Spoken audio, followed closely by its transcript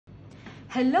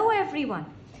Hello everyone,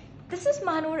 this is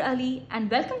Manur Ali and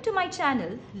welcome to my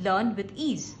channel Learn with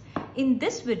Ease. In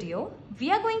this video, we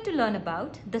are going to learn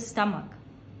about the stomach.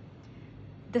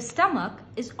 The stomach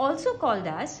is also called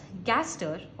as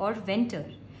gaster or venter.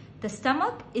 The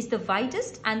stomach is the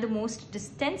widest and the most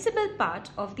distensible part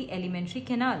of the alimentary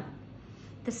canal.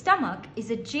 The stomach is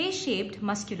a J-shaped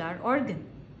muscular organ.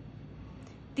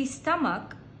 The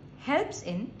stomach helps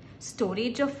in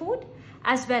storage of food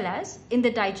as well as in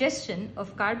the digestion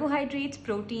of carbohydrates,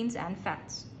 proteins and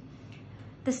fats.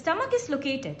 The stomach is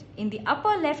located in the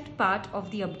upper left part of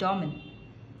the abdomen.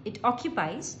 It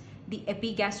occupies the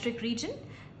epigastric region,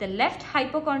 the left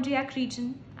hypochondriac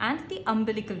region and the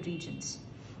umbilical regions.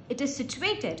 It is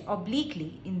situated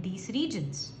obliquely in these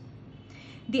regions.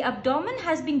 The abdomen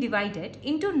has been divided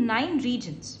into 9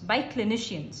 regions by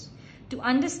clinicians to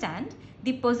understand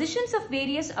the positions of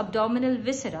various abdominal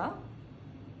viscera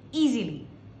easily.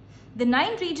 The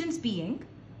 9 regions being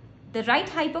the right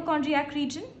hypochondriac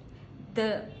region,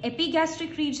 the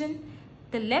epigastric region,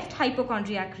 the left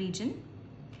hypochondriac region,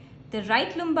 the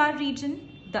right lumbar region,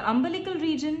 the umbilical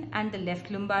region and the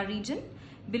left lumbar region.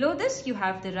 Below this you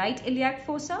have the right iliac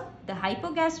fossa, the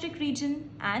hypogastric region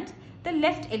and the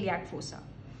left iliac fossa.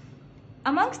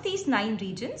 Amongst these 9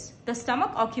 regions, the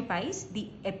stomach occupies the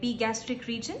epigastric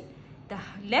region,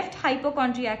 the left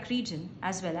hypochondriac region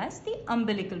as well as the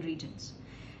umbilical regions.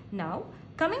 Now,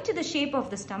 coming to the shape of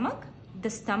the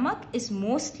stomach is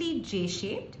mostly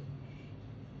J-shaped,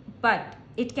 but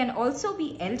it can also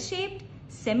be L-shaped,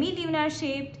 semi-lunar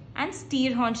shaped and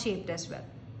Steerhorn shaped as well.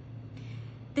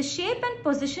 The shape and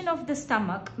position of the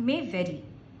stomach may vary.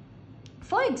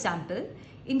 For example,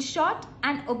 in short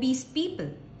and obese people,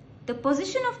 the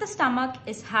position of the stomach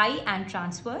is high and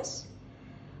transverse,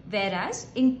 whereas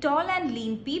in tall and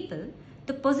lean people,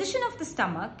 the position of the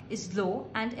stomach is low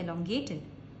and elongated.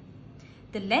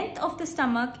 The length of the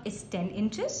stomach is 10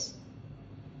 inches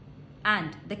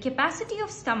and the capacity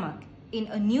of stomach in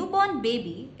a newborn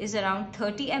baby is around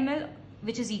 30 ml,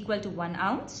 which is equal to 1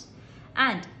 ounce,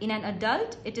 and in an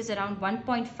adult it is around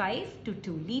 1.5 to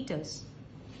 2 liters.